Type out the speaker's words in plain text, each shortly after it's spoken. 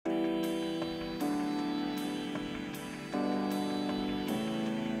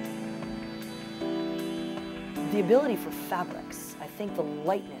the ability for fabrics, I think the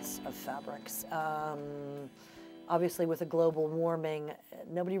lightness of fabrics. Obviously with a global warming,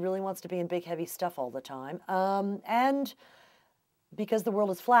 nobody really wants to be in big heavy stuff all the time. And because the world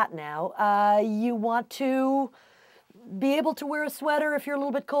is flat now, you want to be able to wear a sweater if you're a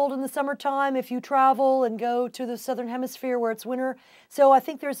little bit cold in the summertime, if you travel and go to the southern hemisphere where it's winter. So I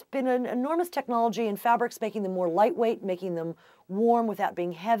think there's been an enormous technology in fabrics, making them more lightweight, making them warm without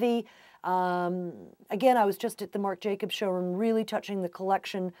being heavy. Again, I was just at the Marc Jacobs showroom, really touching the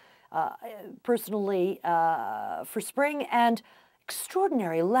collection personally for spring, and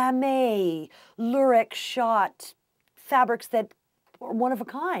extraordinary lame, lurex shot fabrics that are one of a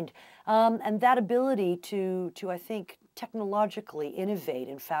kind. And that ability to I think, technologically innovate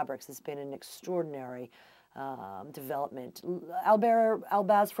in fabrics has been an extraordinary development.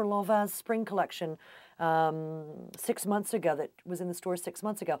 Albaz for Lanvin's spring collection 6 months ago, that was in the store 6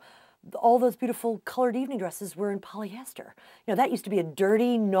 months ago, all those beautiful colored evening dresses were in polyester. You know, that used to be a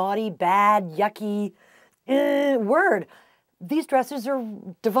dirty, naughty, bad, yucky word. These dresses are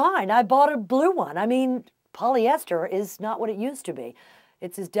divine. I bought a blue one. I mean, polyester is not what it used to be.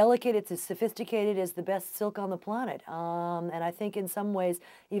 It's as delicate, it's as sophisticated as the best silk on the planet. And I think in some ways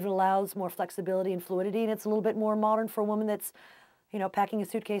even allows more flexibility and fluidity, and it's a little bit more modern for a woman that's, you know, packing a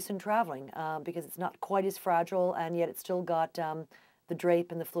suitcase and traveling, because it's not quite as fragile, and yet it's still got the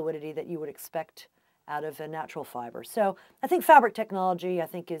drape and the fluidity that you would expect out of a natural fiber. So I think fabric technology, I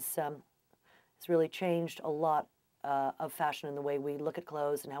think, is it's really changed a lot of fashion in the way we look at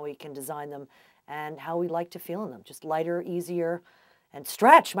clothes and how we can design them and how we like to feel in them. Just lighter, easier, and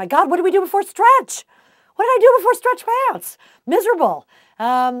stretch. My God, what did we do before stretch? What did I do before stretch pants? Miserable.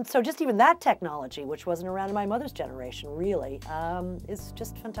 So just even that technology, which wasn't around in my mother's generation, really, is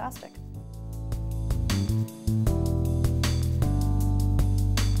just fantastic.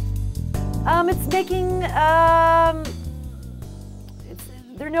 It's making, there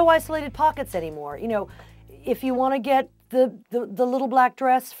are no isolated pockets anymore. You know, if you want to get the little black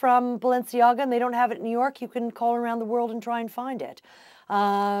dress from Balenciaga and they don't have it in New York, you can call around the world and try and find it.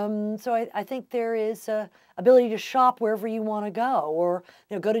 So I think there is a ability to shop wherever you want to go, or,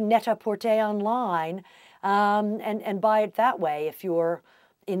 you know, go to Net-a-Porter online and buy it that way if you're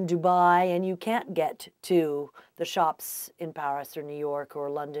in Dubai and you can't get to the shops in Paris or New York or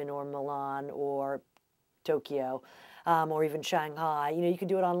London or Milan or Tokyo, or even Shanghai. You know, you can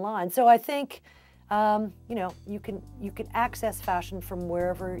do it online. So I think, you know, you can access fashion from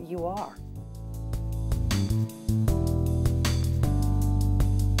wherever you are.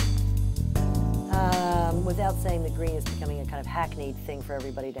 Without saying that green is becoming a kind of hackneyed thing for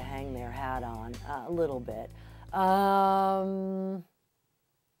everybody to hang their hat on, a little bit.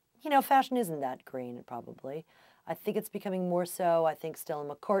 You know, fashion isn't that green, probably. I think it's becoming more so. I think Stella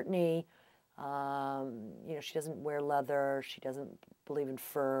McCartney, you know, she doesn't wear leather. She doesn't believe in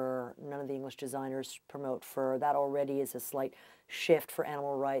fur. None of the English designers promote fur. That already is a slight shift for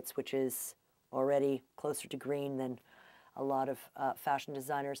animal rights, which is already closer to green than a lot of fashion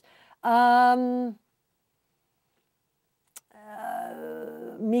designers.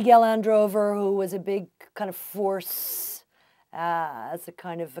 Miguel Androver, who was a big kind of force, as a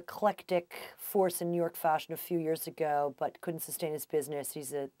kind of eclectic force in New York fashion a few years ago, but couldn't sustain his business.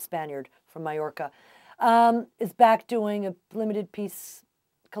 He's a Spaniard from Mallorca. Is back doing a limited piece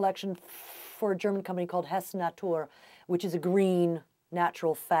collection for a German company called Hess Natur, which is a green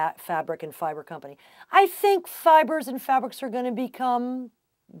natural fabric and fiber company. I think fibers and fabrics are going to become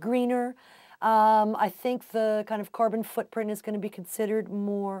greener. I think the kind of carbon footprint is going to be considered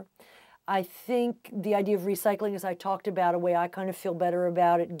more. I think the idea of recycling, as I talked about, a way I kind of feel better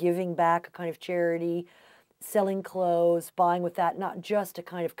about it, giving back, a kind of charity, selling clothes, buying with that, not just a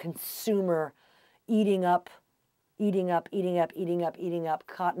kind of consumer eating up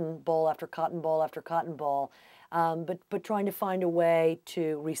cotton ball after cotton ball after cotton ball. But trying to find a way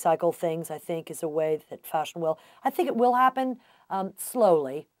to recycle things, I think, is a way that fashion will. I think it will happen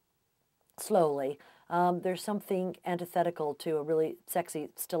slowly. There's something antithetical to a really sexy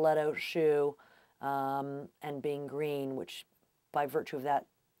stiletto shoe and being green, which by virtue of that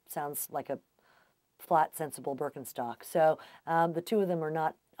sounds like a flat, sensible Birkenstock. So the two of them are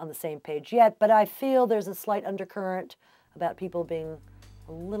not on the same page yet, but I feel there's a slight undercurrent about people being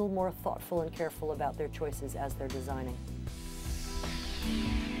a little more thoughtful and careful about their choices as they're designing.